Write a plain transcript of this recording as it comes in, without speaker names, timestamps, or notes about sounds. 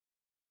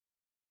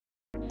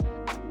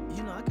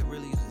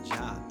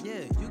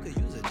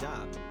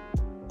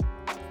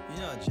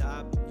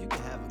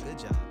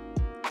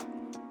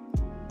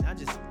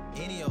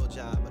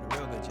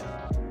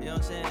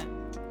what I'm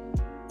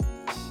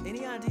saying?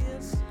 Any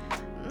ideas?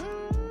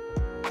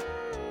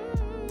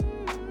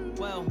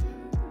 Well,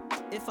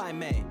 if I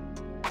may,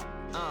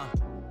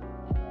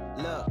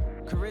 look,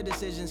 career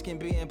decisions can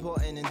be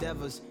important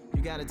endeavors.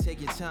 You gotta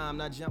take your time,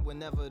 not jump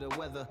whenever the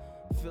weather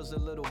feels a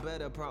little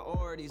better.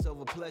 Priorities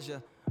over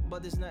pleasure,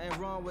 but there's nothing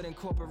wrong with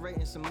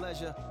incorporating some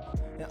leisure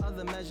and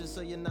other measures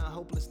so you're not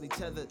hopelessly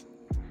tethered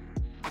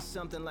to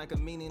something like a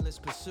meaningless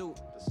pursuit.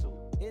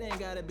 It ain't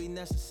gotta be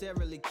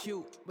necessarily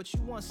cute, but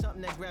you want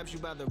something that grabs you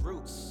by the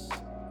roots,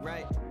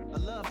 right? A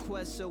love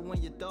quest so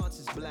when your thoughts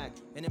is black,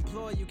 an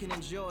employer you can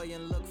enjoy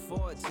and look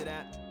forward to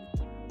that.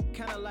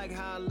 Kinda like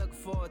how I look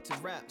forward to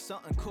rap,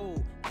 something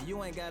cool, and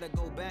you ain't gotta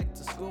go back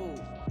to school.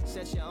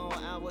 Set your own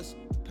hours,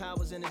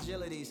 powers and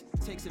agilities,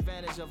 takes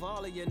advantage of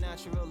all of your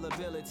natural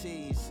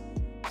abilities.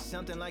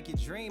 Something like your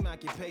dream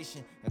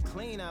occupation, a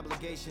clean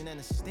obligation and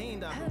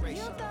esteemed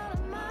operation. Have you thought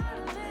of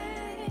modeling?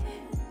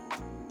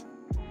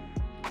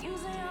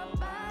 Using your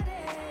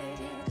body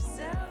to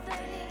sell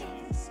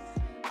things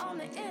on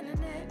the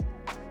internet,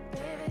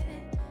 baby.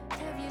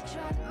 Have you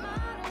tried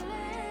modeling?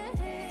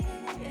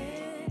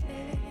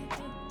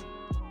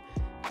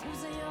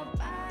 Using your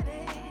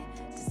body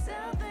to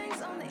sell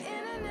things on the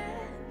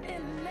internet.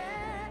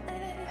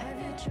 Have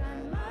you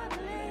tried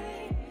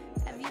modeling?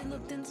 Have you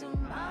looked into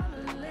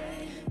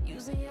modeling?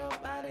 Using your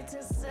body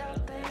to sell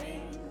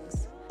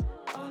things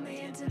on the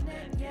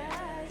internet,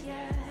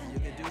 yeah. You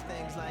can do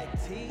things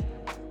like tea,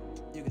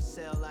 you can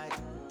sell like,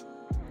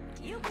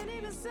 you can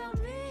even sell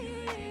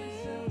me.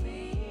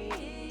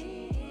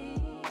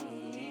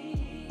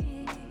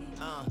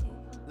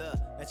 Look,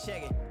 now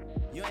check it.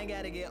 You ain't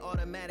gotta get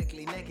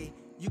automatically naked.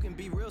 You can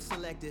be real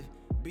selective,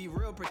 be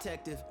real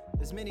protective.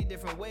 There's many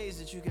different ways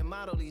that you can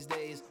model these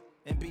days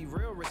and be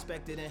real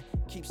respected and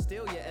keep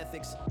still your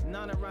ethics.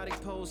 Non-erotic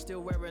pose,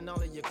 still wearing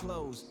all of your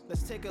clothes.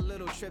 Let's take a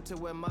little trip to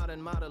where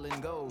modern modeling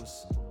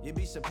goes. You'd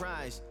be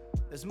surprised.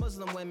 There's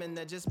Muslim women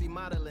that just be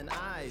modeling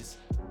eyes.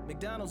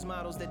 McDonald's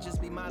models that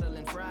just be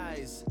modeling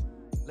fries.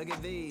 Look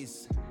at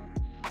these.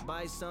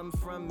 Buy some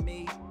from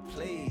me,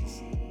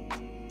 please.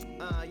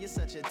 You're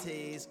such a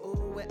tease.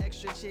 Ooh, with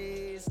extra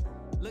cheese.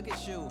 Look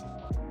at you.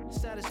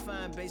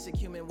 Satisfying basic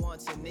human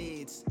wants and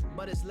needs.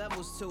 But it's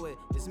levels to it,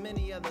 there's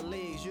many other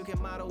leagues. You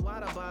can model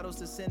water bottles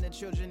to send to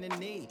children in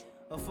need,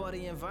 or for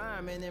the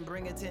environment and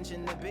bring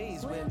attention to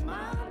bees. With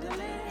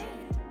modeling,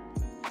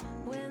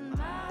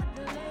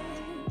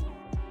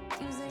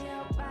 using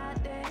your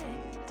body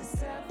to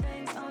sell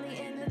things on the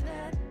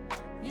internet.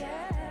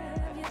 Yeah,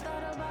 have you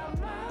thought about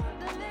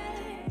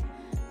modeling?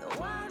 The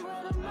wide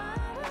world of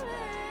modeling.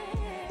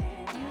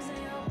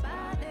 Using your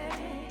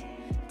body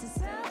to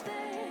sell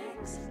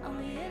things on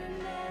the internet.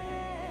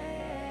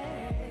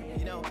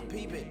 You know,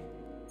 peep it.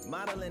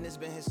 Modeling has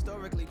been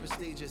historically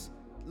prestigious.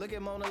 Look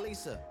at Mona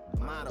Lisa, a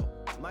model.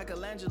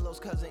 Michelangelo's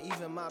cousin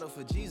even modeled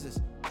for Jesus.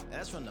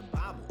 That's from the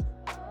Bible.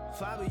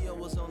 Fabio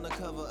was on the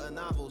cover of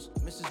novels.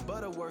 Mrs.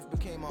 Butterworth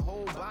became a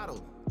whole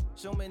bottle.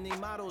 So many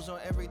models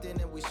on everything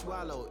that we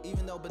swallow.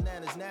 Even though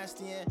banana's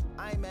nasty, and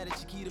I ain't mad at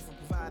Chiquita for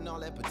providing all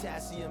that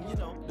potassium. You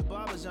know, the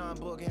Barbizon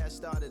book has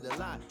started a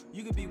lot.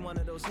 You could be one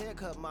of those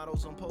haircut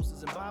models on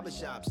posters in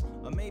barbershops,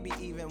 or maybe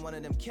even one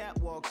of them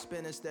catwalk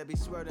spinners that be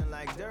swirling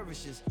like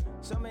dervishes.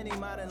 So many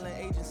modeling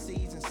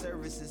agencies and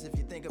services if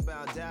you think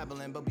about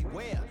dabbling, but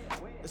beware.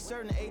 There's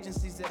certain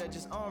agencies that are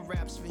just on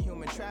wraps for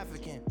human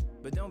trafficking.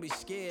 But don't be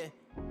scared,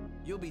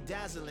 you'll be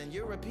dazzling,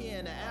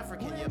 European or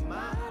African. You're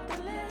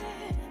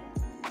modeling.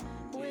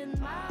 With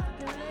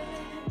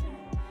modeling,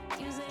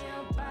 using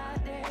your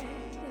body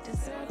to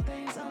sell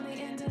things on the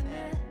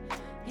internet.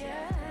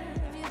 Yeah,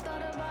 have you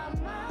thought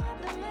about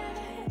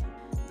modeling?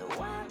 The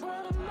wide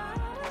world of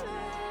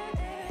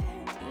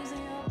modeling.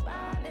 Using your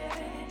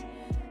body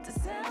to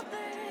sell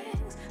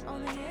things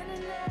on the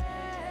internet.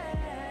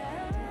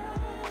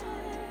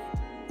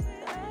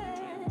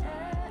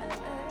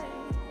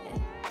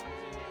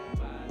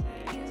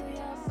 Using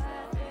your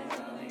body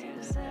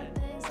to sell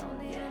things on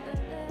the internet.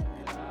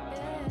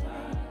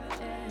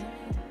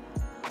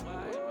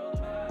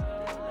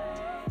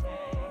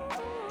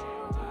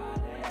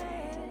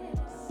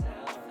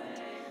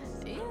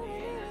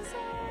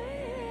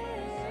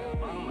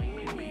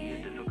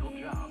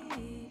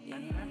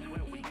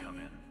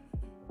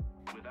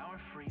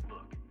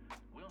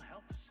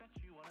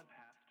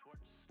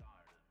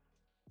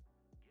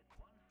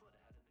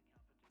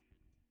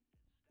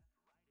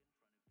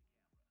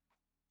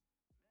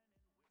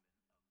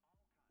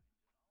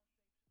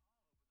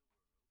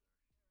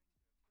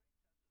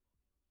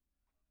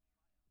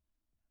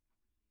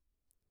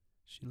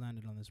 She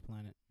landed on this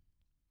planet,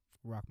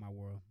 rocked my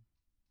world.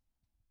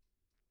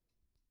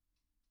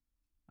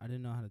 I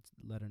didn't know how to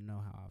let her know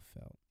how I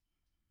felt.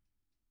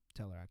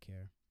 Tell her I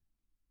care.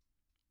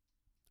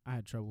 I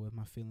had trouble with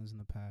my feelings in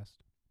the past.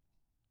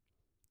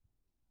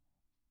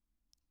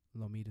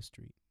 Lomita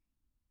Street.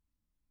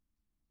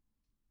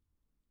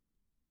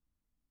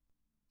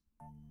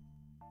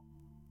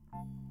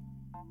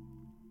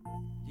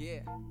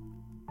 Yeah.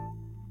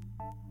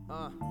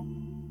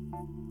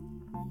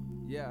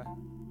 Yeah.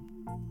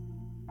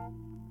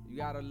 You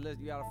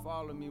gotta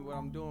follow me what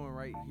I'm doing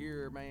right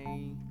here,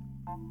 man.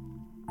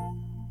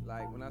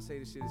 Like when I say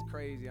this shit is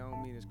crazy, I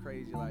don't mean it's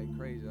crazy like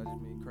crazy. I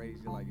just mean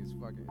crazy like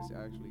it's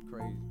actually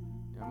crazy.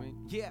 You know what I mean?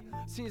 Yeah,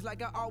 seems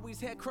like I always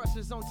had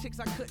crushes on chicks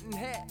I couldn't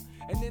have.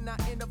 And then I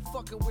end up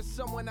fucking with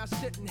someone I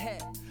shouldn't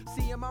have.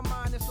 See, in my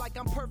mind, it's like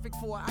I'm perfect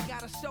for her. I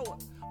gotta show her.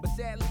 But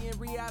sadly, in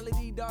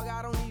reality, dog,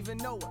 I don't even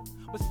know her.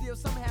 But still,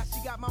 somehow,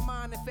 she got my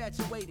mind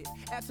infatuated.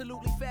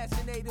 Absolutely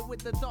fascinated with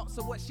the thoughts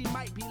of what she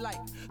might be like.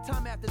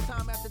 Time after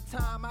time after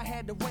time, I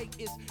had to wait.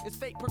 It's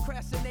fake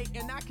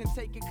procrastinating, I can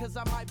take it, cause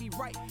I might be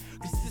right.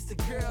 Cause this the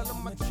girl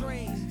of my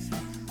dreams.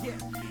 Yeah,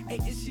 hey,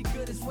 is she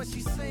good as what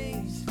she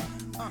sings?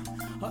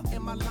 Or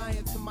am I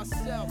lying to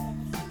myself?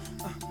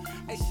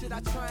 Hey, should I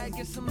try and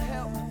get some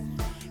help?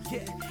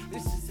 Yeah,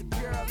 this is the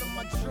girl of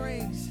my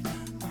dreams.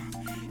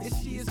 Is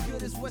she as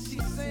good as what she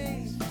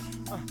sings?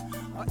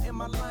 Or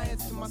am I lying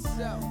to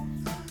myself?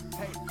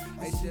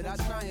 Hey, should I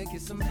try and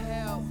get some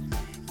help?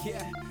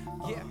 Yeah.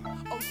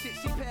 Oh shit,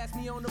 she passed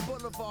me on the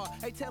boulevard.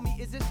 Hey, tell me,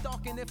 is it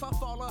stalking if I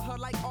follow her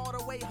like all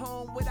the way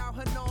home without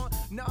her knowing?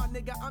 Nah,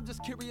 nigga, I'm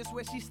just curious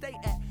where she stay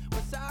at.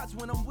 Besides,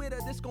 when I'm with her,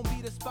 this gon'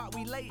 be the spot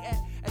we lay at.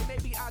 And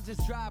maybe I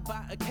just drive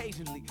by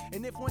occasionally.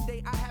 And if one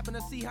day I happen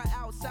to see her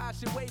outside,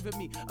 she wave at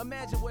me.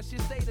 Imagine what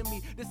she'd say to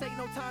me. This ain't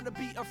no time to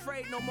be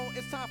afraid no more,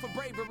 it's time for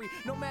bravery.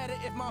 No matter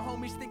if my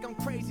homies think I'm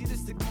crazy,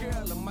 this the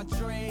girl of my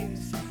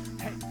dreams.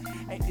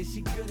 Hey, is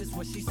she good as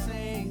what she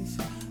sings?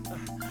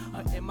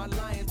 Or am I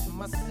lying to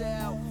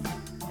myself?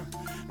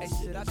 Hey,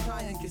 should I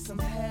try and get some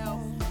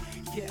help?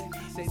 Yeah,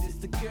 say this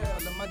the girl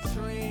of my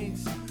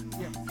dreams.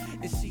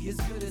 Yeah, is she as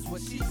good as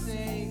what she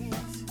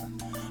sings?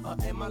 Or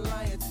am I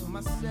lying to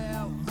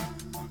myself?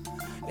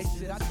 Hey,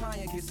 should I try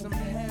and get some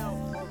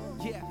help?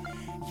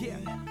 Yeah,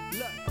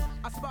 look,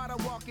 I spot her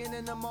walking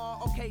in the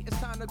mall. Okay, it's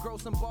time to grow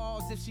some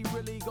balls. If she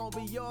really gon'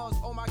 be yours,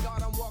 oh my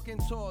God, I'm walking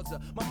towards her.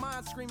 My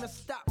mind screaming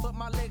stop, but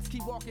my legs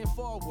keep walking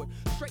forward.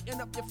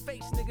 Straighten up your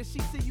face, nigga, she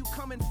see you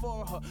coming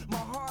for her. My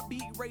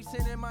heartbeat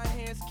racing and my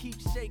hands keep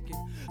shaking.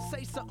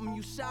 Say something,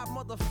 you shy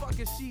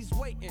motherfucker, she's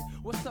waiting.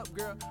 What's up,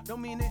 girl?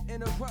 Don't mean to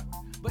interrupt,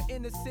 but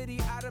in the city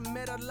I done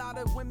met a lot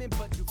of women,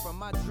 but you from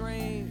my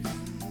dreams.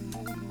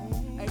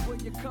 Hey, will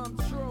you come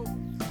true?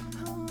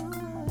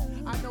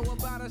 I know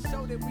about a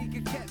show that we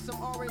could catch some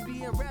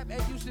R&B and rap,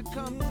 and you should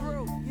come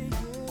through.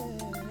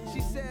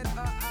 She said,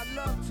 I'd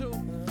love to,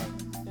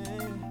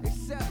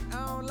 except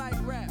I don't like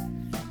rap.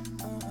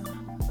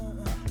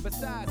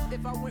 Besides,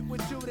 if I went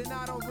with you, then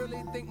I don't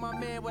really think my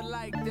man would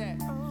like that.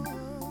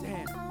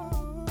 Damn.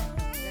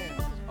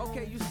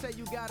 Okay, you say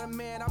you got a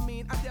man, I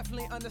mean, I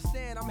definitely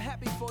understand. I'm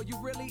happy for you,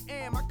 really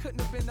am. I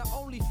couldn't have been the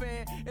only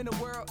fan in the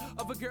world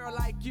of a girl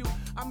like you.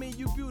 I mean,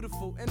 you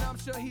beautiful, and I'm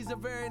sure he's a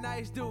very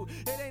nice dude.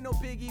 It ain't no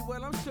biggie,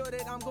 well, I'm sure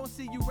that I'm gonna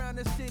see you around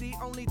the city.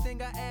 Only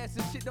thing I ask,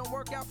 if shit don't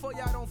work out for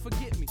y'all, don't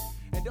forget me.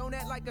 And don't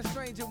act like a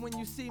stranger when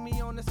you see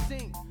me on the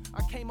scene.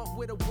 I came up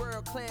with a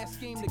world-class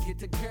scheme to get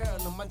the girl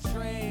of my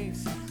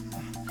dreams.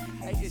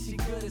 Hey, is she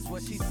good as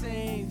what she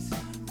sings?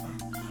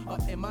 Or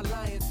am I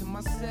lying to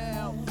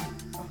myself?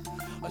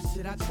 Or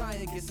should I try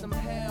and get some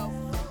help?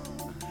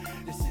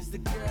 This is the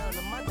girl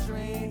of my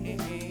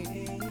dreams.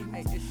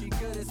 Hey, is she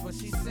good as what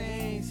she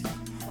sings?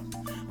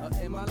 Or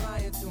am I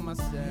lying to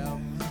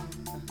myself?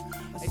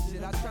 Hey,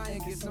 should I try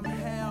and get some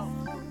help?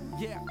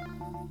 Yeah.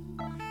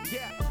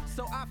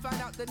 So I find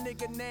out the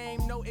nigga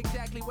name, know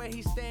exactly where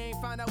he's staying,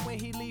 find out when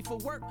he leave for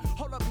work.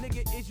 Hold up,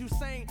 nigga, is you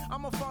sane?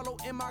 I'ma follow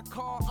in my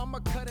car, I'ma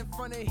cut in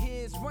front of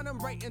his, run him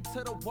right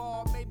into the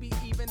wall, maybe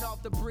even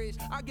off the bridge.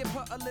 I give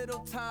her a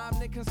little time,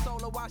 then console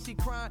her while she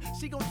crying.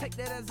 She gon' take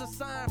that as a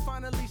sign,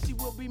 finally she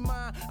will be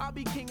mine. I'll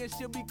be king and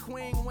she'll be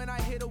queen when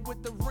I hit her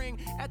with the ring.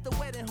 At the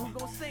wedding, who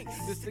gon' sing?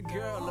 This the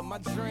girl of my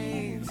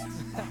dreams.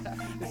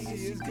 Is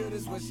she as good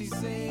as what she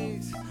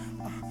sings?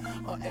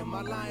 Or am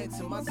I lying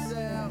to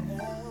myself?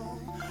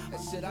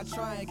 And should I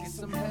try and get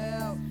some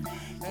help?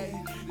 Hey,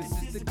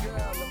 this is the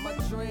girl of my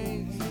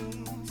dreams.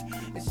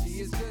 And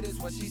she as good as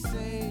what she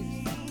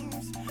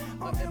sings.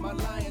 Or am I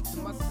lying to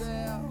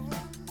myself?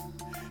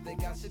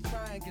 Think I should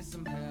try and get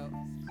some help.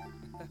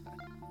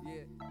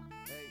 Yeah,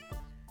 hey.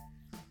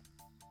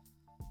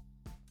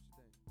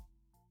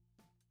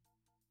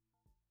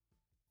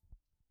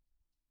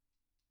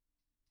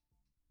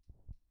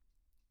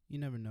 You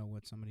never know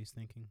what somebody's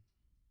thinking.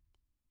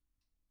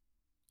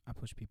 I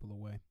push people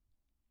away.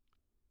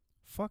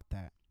 Fuck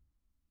that.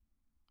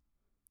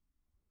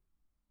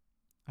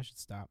 I should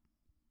stop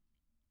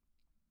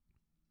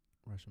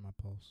rushing my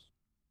pulse.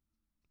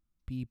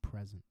 Be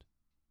present.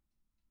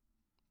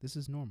 This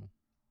is normal.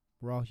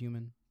 We're all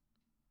human.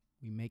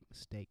 We make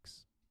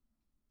mistakes.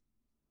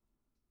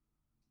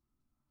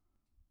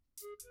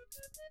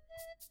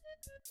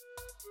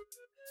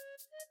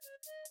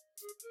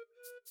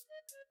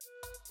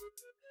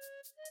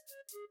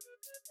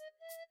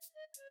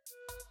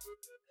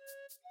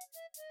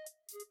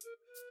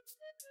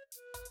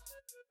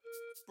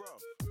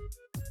 Bruv,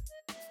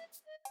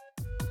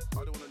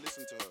 I don't want to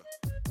listen to her,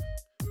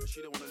 but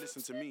she don't want to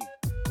listen to me.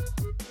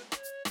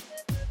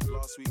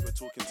 Last week we're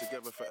talking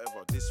together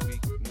forever. This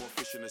week, more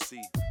fish in the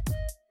sea.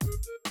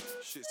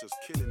 shit's just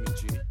killing me,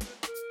 G.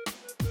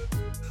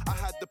 I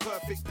had the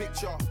perfect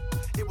picture,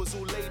 it was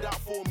all laid out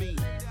for me.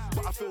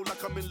 But I feel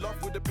like I'm in love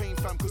with the pain,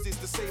 fam, cause it's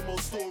the same old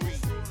story.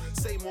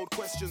 Same old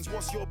questions,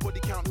 what's your body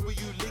count? Who are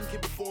you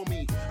linking before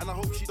me? And I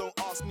hope she don't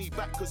ask me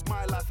back, cause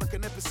my life like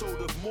an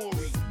episode of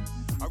Maury.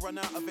 I run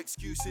out of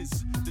excuses.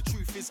 The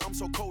truth is I'm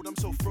so cold, I'm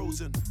so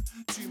frozen.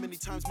 Too many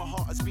times my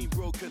heart has been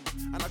broken,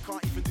 and I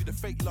can't even do the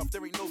fake love,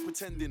 there ain't no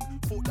pretending.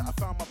 Thought that I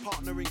found my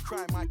partner in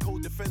crime, my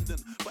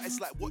co-defendant. But it's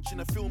like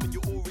watching a film and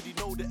you already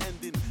know the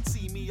ending.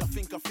 See me, I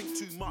think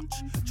too much.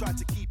 Tried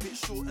to keep it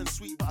short and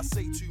sweet, but I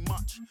say too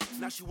much.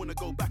 Now she wanna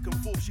go back and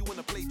forth, she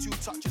wanna play two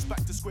touches,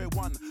 back to square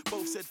one.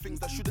 Both said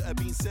things that shouldn't have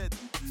been said,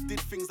 did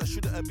things that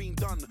shouldn't have been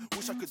done.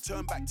 Wish I could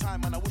turn back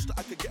time, and I wish that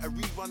I could get a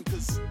rerun,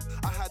 cause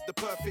I had the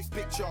perfect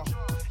picture,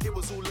 it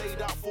was all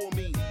laid out for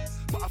me.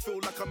 But I feel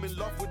like I'm in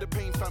love with the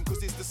pain, fam,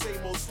 cause it's the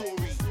same old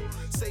story.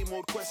 Same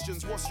old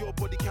questions, what's your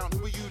body count?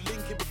 Who are you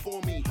linking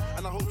before me?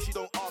 And I hope she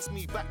don't ask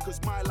me back,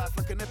 cause my life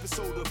like an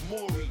episode of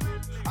Maury.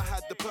 I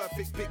had the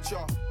perfect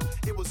picture,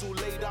 it was all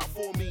laid out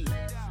for me.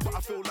 But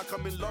I feel like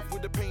I'm in love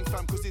with the pain,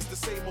 fam, cause it's the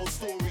same old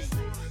story.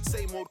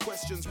 Same old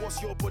questions,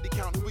 what's your body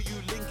count? Who are you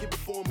linking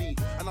before me?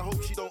 And I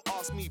hope she don't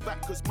ask me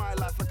back, cause my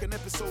life like an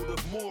episode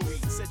of Maury.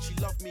 Said she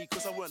loved me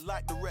cause I weren't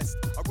like the rest.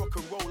 I rock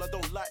and roll, I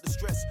don't like the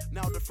stress.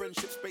 Now the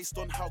friendship's based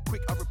on how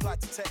quick I reply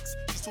to text.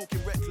 She's talking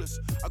reckless,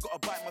 I gotta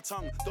bite my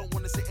tongue. Don't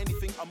wanna say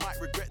anything I might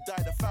regret,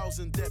 died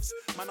 1,000 deaths.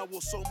 Man, I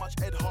wore so much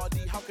Ed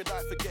Hardy, how could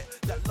I forget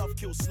that love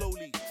kills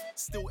slowly?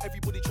 Still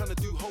everybody tryna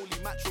do holy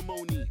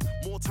matrimony.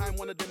 More time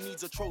one of them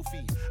needs a trophy,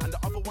 and the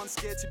other one's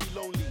scared to be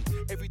lonely.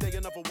 Every day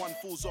another one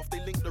falls off, they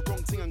link the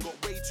wrong thing and got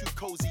way too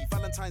cozy.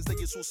 Valentine's Day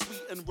is all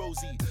sweet and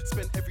rosy,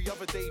 spent every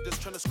other day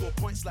just trying to score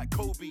points like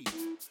Kobe.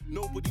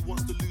 Nobody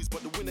wants to lose,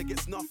 but the winner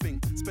gets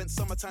nothing. Spent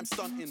summertime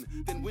stunting,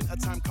 then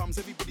wintertime comes,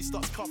 everybody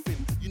starts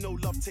coughing. You know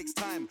love takes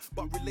time,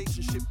 but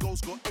relationship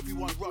goals got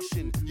everyone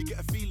rushing. You get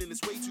a feeling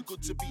it's way too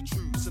good to be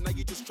true, so now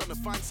you're just trying to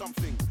find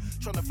something,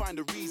 trying to find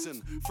a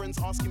reason. Friends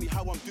asking me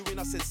how I'm doing,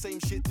 I said same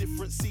shit,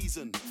 different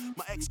season.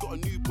 My ex got a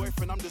new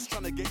boyfriend, I'm just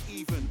trying to get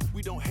even.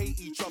 We don't hate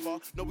each other,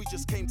 no, we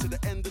just came to the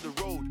end of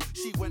the road.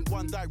 She went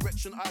one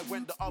direction, I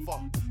went the other.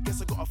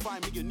 Guess I gotta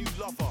find me a new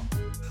lover.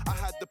 I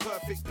had the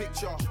perfect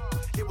picture,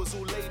 it was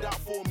all laid out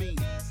for me.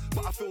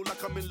 But I feel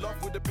like I'm in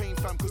love with the pain,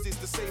 fam, cause it's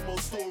the same old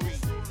story.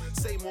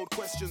 Same old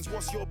questions,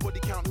 what's your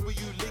body count? Who are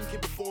you linking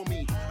before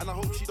me? And I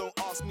hope she don't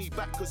ask me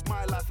back, cause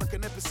my life like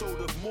an episode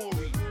of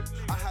Maury.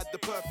 I had the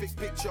perfect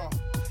picture,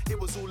 it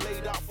was all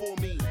laid out for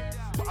me.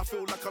 But I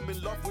feel like I'm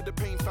in love with the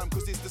pain, fam,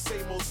 cause it's the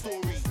same old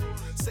story.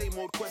 Same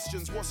old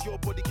questions, what's your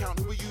body count?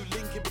 Who are you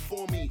linking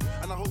before me?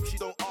 And I hope she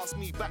don't ask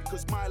me back,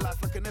 cause my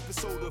life like an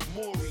episode of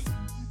Maury.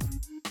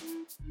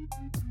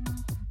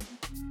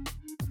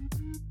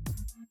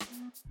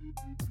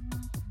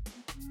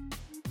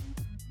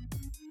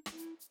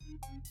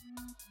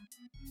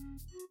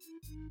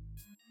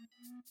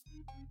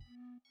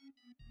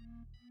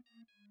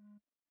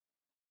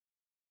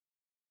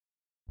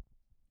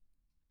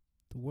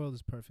 The world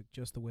is perfect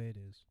just the way it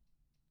is.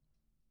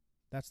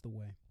 That's the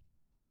way.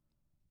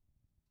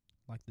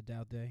 Like the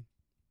Tao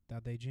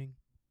Te Ching.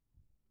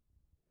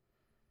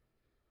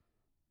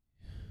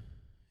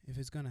 If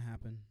it's gonna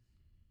happen,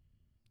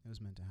 it was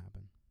meant to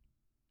happen.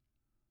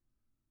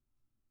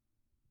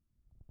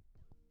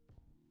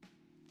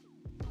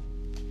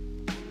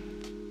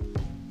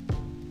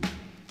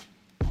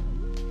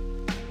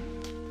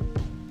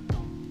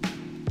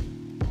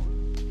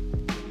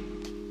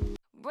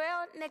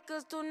 Real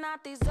niggas do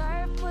not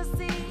deserve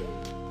pussy.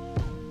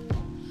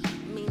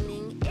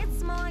 Meaning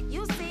it's more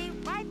you see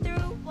right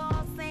through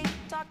walls, ain't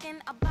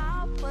talking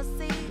about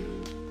pussy.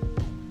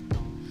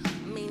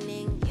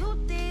 Meaning you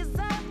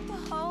deserve the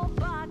whole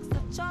box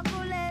of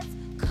chocolates.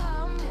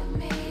 Come with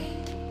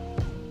me.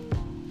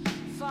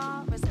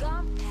 Forrest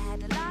Gump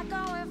had a lot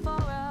going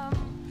for him,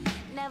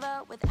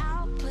 never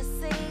without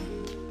pussy.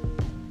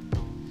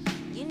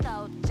 You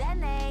know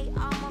Jenny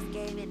almost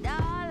gave it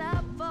all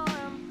up for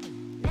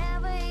him,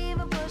 never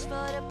even pushed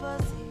for the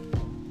pussy.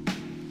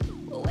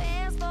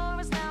 Where's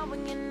Forrest now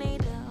when you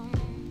need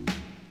him?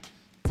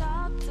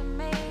 Talk to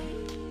me.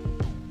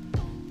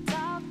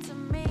 Talk to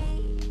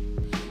me.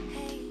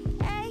 Hey,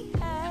 hey,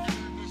 hey.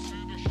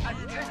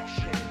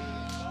 Attention,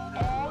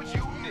 all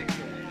you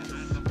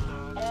niggas,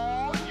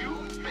 all you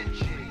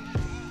bitches.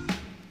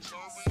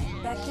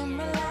 Back and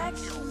relax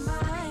your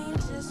mind,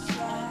 just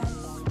try.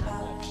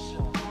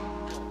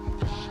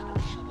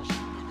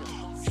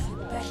 Sit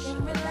back and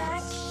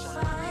relax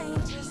your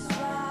mind, just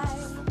ride.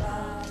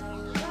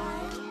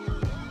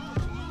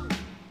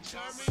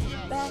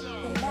 Sit back,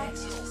 relax,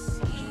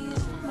 just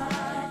ease your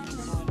mind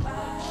and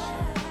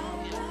ride.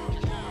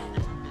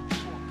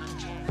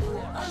 You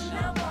are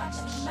now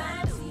watching my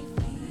TV.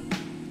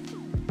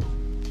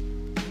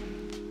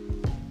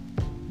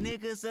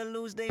 Niggas will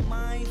lose their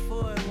mind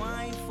for it,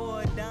 wine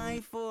for it,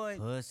 dine for it.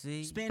 for it.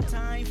 Pussy. Spend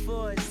time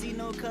for it. See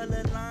no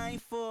color line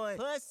for it.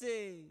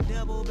 Pussy.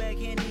 Double back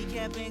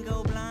handicap and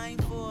go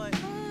blind for it.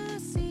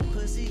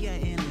 Pussy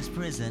got endless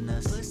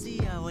prisoners. Pussy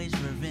always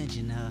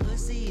revenging her.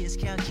 Pussy is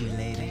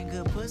calculated. And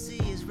good pussy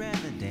is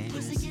rather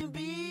dangerous. Pussy can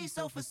be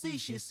so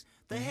facetious.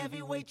 The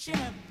heavyweight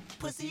champ.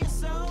 Pussy is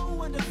so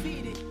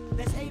undefeated.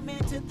 Let's amen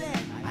to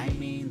that. I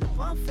mean the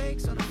pump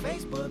fakes on the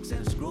Facebooks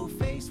and the screw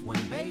face when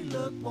they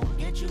look won't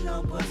get you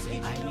no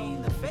pussy. I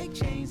mean the fake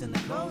chains and the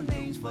code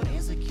names for the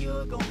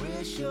insecure gon'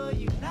 reassure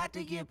you not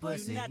to get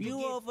pussy. You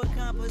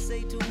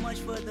overcompensate too much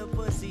for the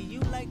pussy.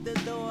 You like to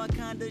throw a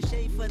kinda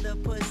shade for the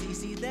pussy.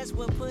 See that's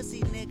what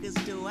pussy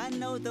niggas do. I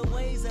know the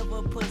ways of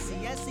a pussy.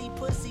 I see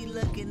pussy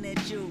looking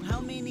at you.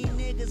 How many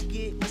niggas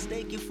get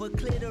mistaken for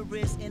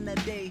clitoris in a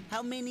day?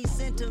 How many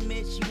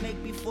sentiments you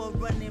make before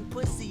running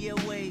pussy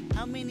away?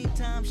 How many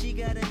times she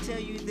gotta tell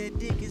you that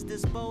dick is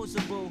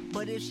disposable?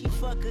 But if she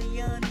fuck a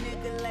young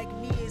nigga like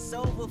me, it's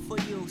over for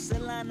you.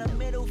 Solana,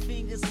 middle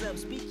fingers up,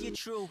 speak your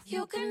truth.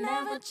 You can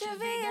never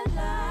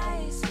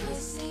trivialize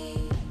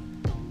pussy,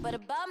 but a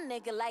bum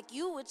nigga like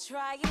you would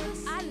try it.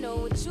 I know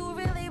what you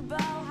really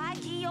about. High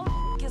key, your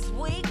is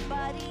weak,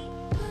 buddy.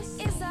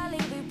 It's only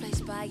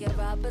replaced by your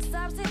rubber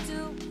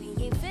substitute.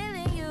 We ain't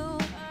feeling you.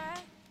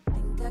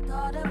 Think I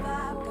caught a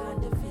vibe,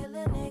 kinda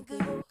feeling nigga.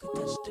 You could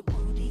touch the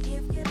booty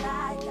if you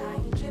like. I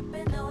ain't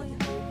tripping on you.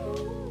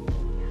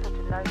 You're such a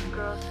nice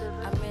girl, sis.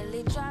 I'm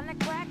really trying to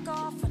crack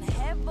off on a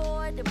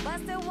headboard to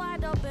bust it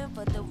wide open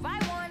for the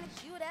right one.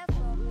 It's you that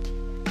for me.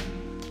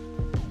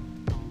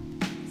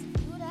 It's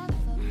you that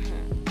for me.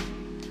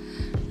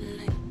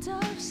 Like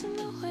doves in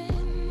the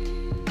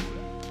wind.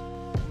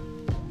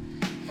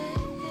 Hey,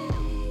 hey.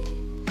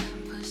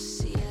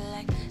 Pussy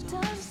like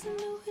doves in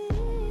the wind.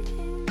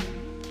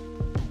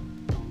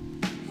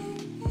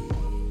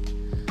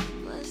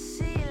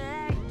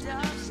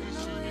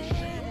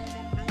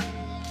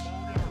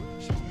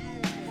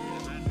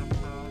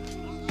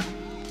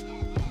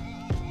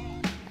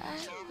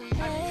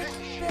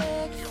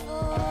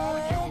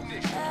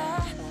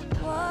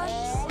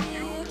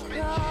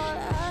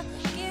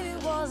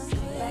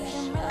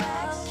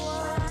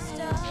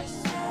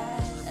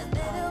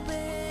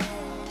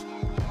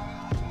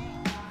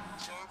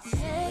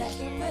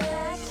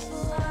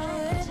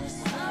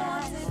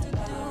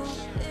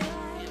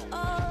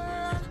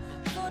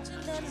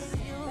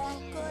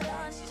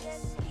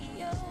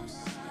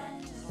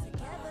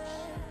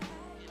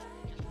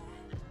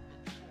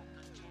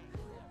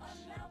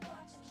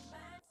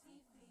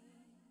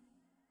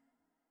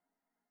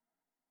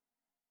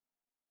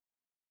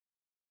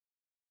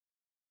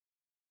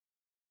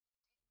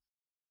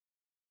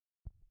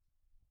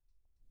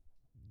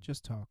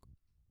 Just talk.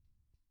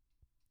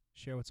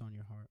 Share what's on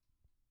your heart.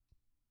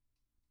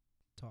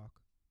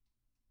 Talk.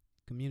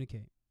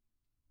 Communicate.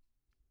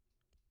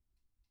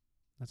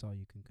 That's all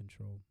you can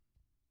control.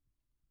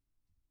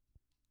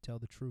 Tell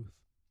the truth.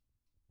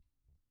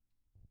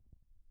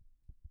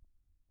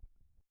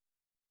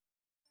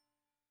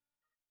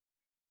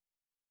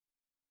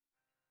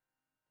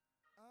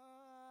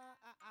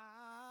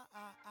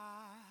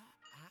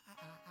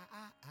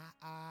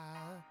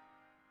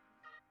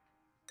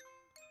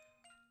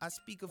 I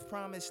speak of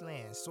promised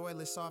land, soil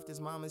as soft as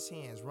mama's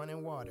hands,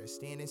 running water,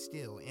 standing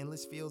still,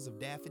 endless fields of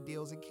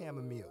daffodils and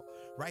chamomile,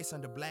 rice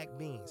under black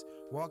beans,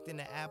 walked in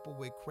the apple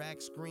with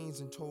cracked screens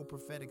and told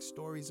prophetic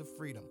stories of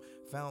freedom,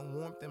 found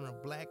warmth in a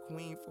black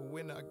queen for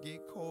when I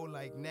get cold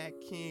like Nat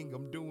King,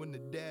 I'm doing the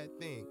dad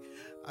thing.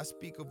 I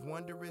speak of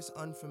wondrous,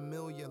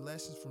 unfamiliar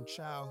lessons from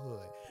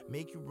childhood,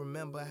 make you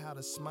remember how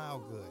to smile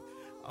good.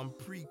 I'm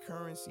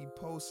pre-currency,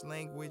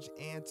 post-language,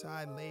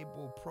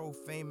 anti-label,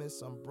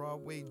 pro-famous, I'm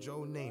Broadway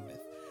Joe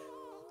Namath.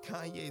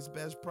 Kanye's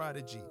best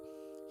prodigy.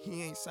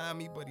 He ain't signed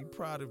me, but he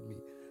proud of me.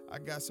 I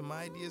got some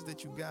ideas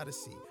that you gotta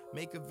see.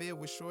 Make a vid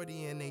with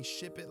Shorty and they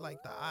ship it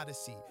like the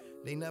Odyssey.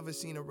 They never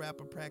seen a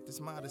rapper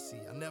practice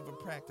modesty. I never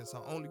practice,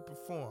 I only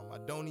perform. I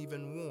don't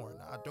even warn,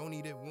 I don't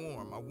eat it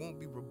warm. I won't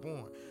be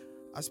reborn.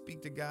 I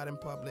speak to God in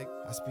public,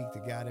 I speak to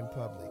God in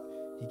public.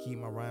 He keep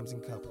my rhymes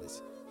in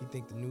couplets. He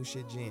think the new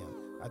shit jam.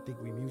 I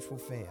think we mutual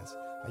fans.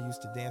 I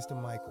used to dance to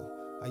Michael.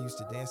 I used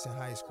to dance in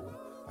high school.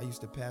 I used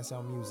to pass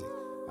out music.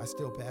 I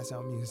still pass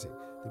out music.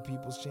 The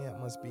people's chant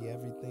must be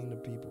everything the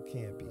people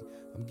can't be.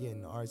 I'm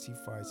getting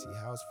artsy-fartsy,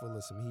 house full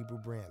of some Hebrew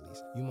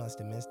Brantleys. You must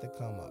have missed the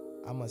come up.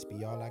 I must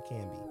be all I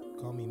can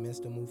be. Call me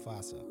Mr.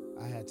 Mufasa.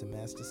 I had to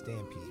master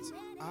stampedes.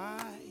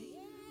 I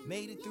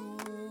made it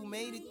through,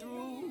 made it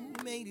through,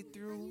 made it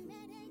through.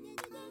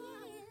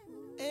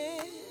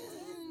 And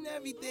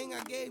everything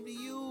I gave to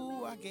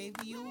you, I gave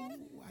to you,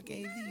 I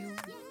gave to you.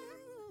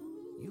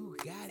 You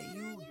got it,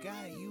 you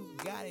got it, you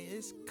got it.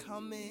 It's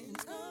coming,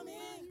 it's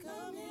coming,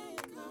 coming,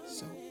 coming.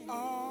 So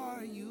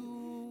are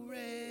you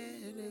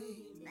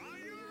ready?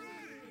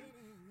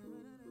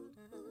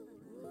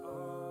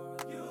 Are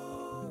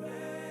you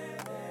ready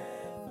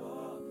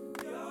for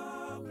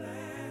your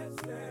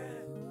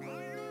blessing?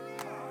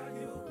 Are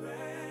you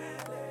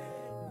ready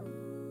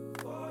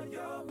for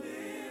your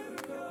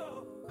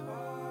miracle?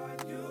 Are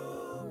you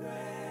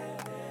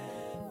ready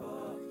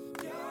for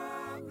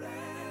your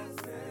blessing?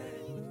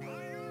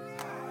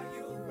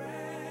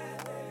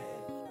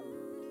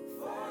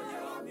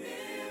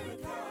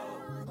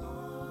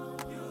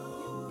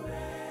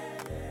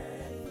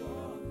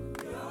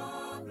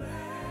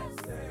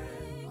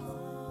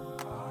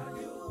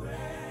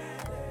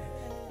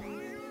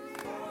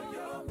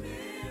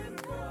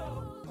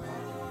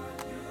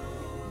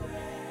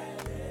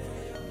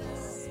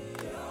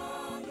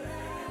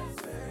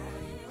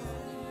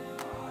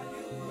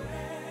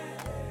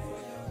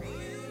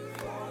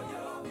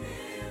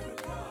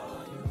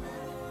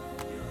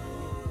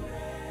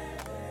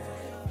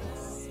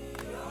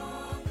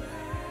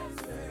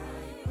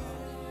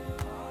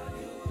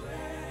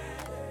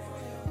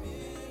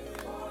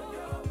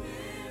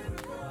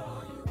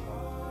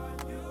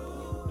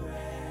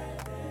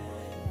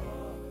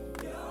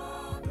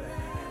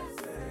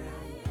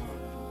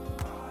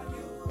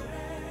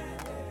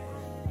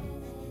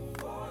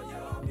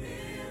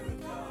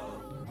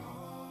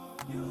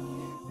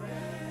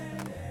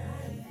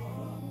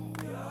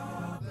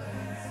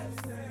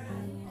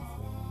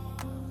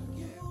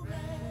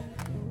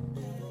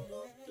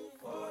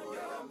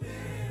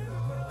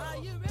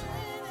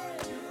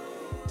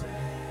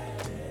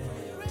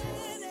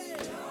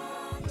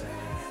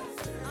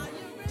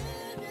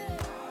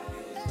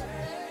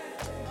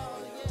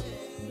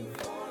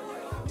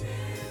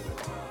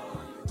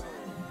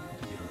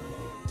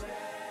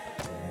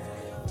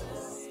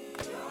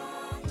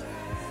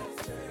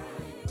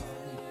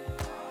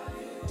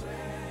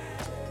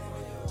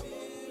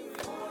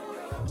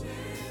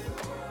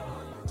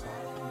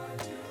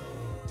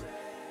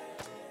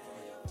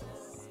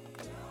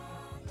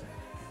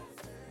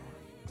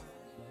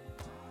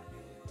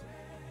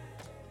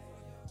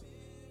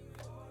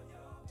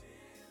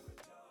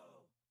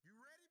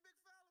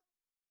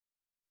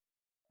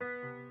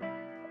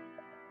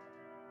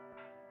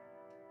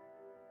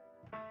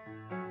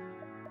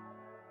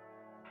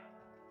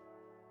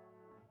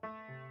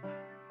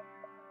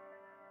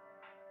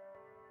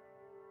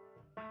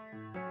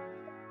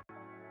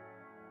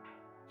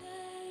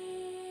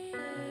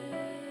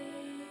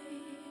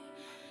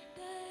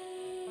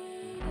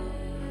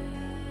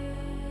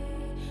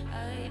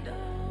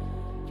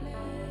 don't play.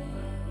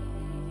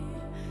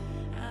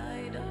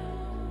 I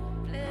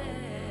don't play.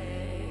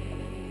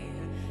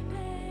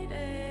 Day,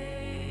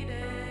 day,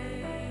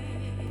 day.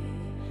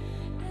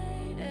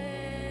 Day,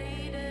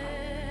 day,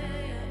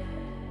 day.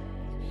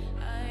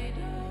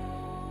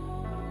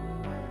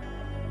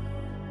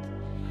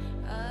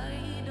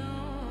 I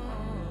don't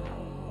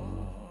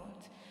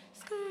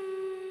scream.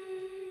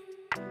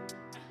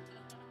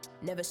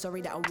 Never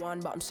sorry that I won,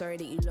 but I'm sorry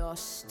that you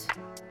lost.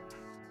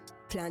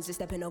 Plans are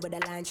stepping over the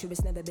line, true,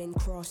 it's never been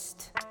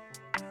crossed.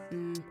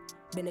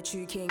 Been a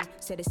true king,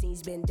 said the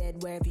scene's been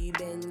dead, where have you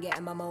been?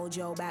 Getting my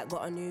mojo back,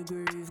 got a new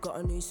groove, got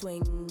a new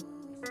swing.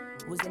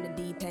 Was in the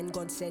deep end,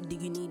 God said, do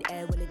you need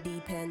air? Well, it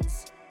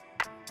depends.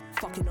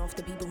 Fucking off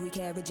the people who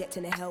care,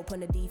 rejecting the help on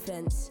the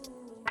defense.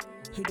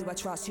 Who do I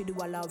trust, who do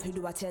I love, who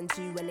do I tend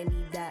to when they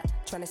need that?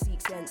 Trying to seek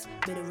sense,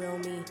 be the real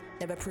me,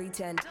 never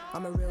pretend,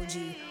 I'm a real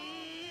G.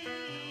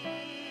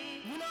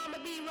 You know I'ma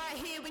be right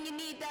here when you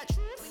need that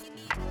truth.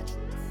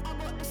 I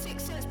got the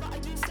 6 cents, but I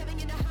use 7,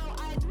 you know how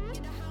I do.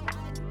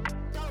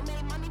 Don't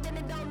make money, then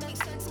it don't make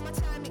sense, and my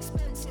time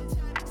expensive.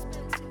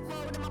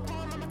 Rolled in my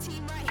palm, on my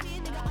team right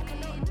here, nigga, I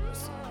cannot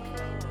lose.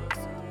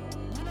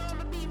 You know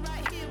I'ma be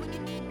right here when you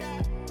need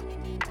that.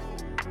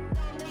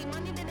 Don't make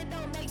money, then it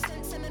don't make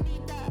sense, and I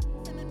need that.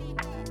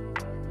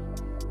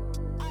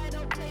 I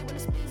don't play when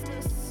it's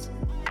business.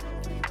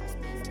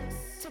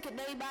 Took it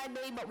day by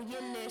day, but we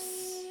in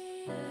this.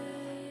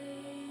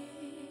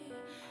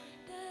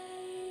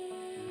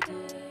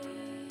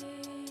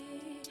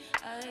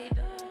 I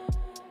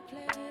don't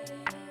play.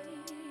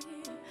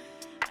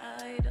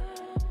 I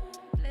don't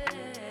play.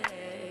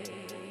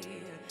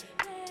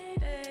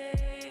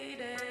 Day, day,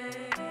 day.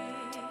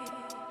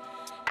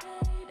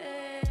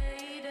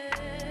 Day, day,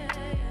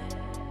 day.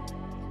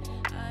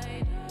 I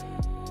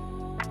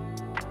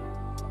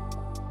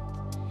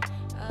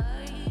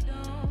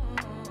don't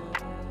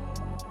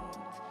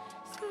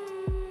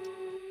scream.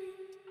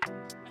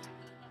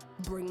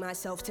 Bring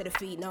myself to the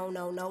feet,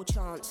 no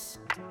chance.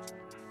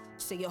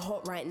 So you're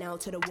hot right now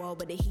to the wall,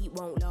 but the heat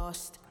won't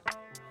last.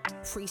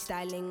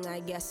 Freestyling, I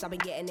guess I've been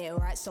getting it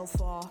right so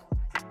far.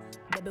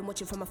 They've been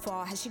watching from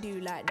afar, how she do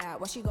like that?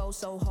 Why she go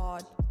so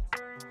hard?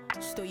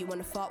 Still you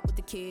wanna fuck with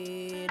the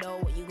kid, oh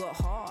what you got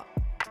heart?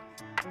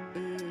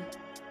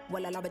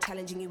 Well I love a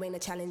challenge and you ain't a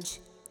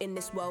challenge. In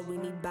this world we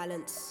need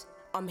balance.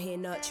 I'm here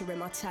nurturing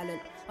my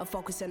talent. I'm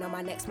focusing on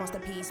my next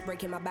masterpiece.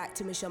 Breaking my back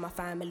to ensure my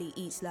family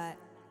eats like.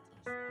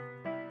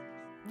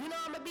 You know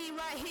I'ma be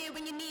right here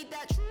when you need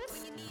that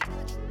truth.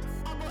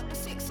 I got the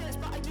 6 cents,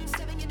 but I use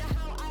 7, you know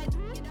how I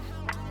do.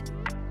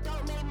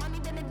 Don't make money,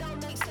 then it don't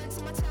make sense,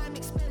 and my time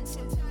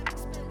expensive.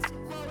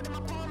 Rolled in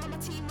my palm, on my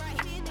team right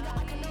here, nigga,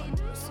 I cannot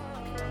lose.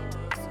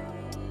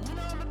 You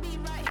know I'ma be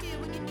right here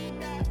when you need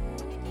that.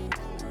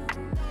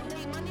 Don't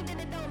make money, then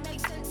it don't make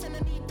sense, and I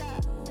need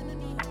that.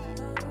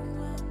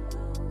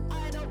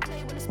 I don't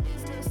play when it's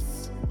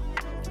business.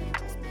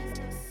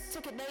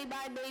 Took it day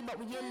by day, but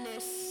we in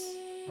this.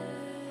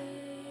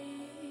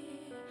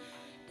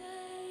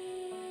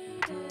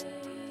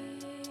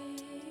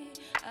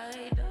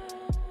 I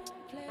don't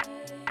play.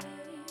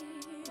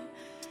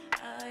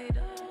 I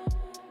don't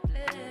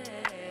play.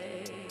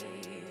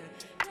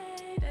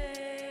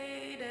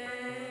 Day, day, day.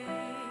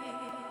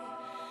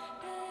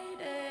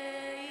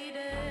 Day, day,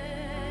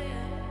 day.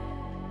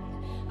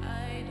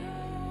 I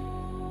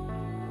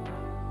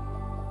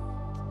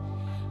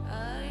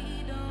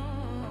don't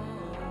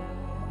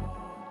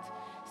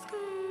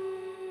scream.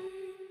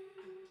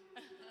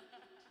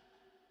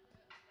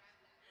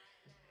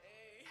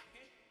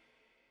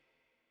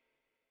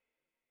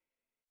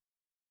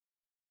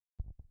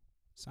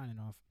 Signing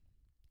off.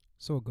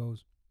 So it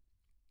goes.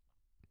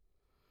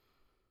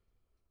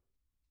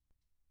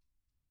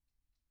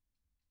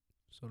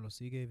 Solo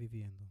sigue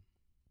viviendo.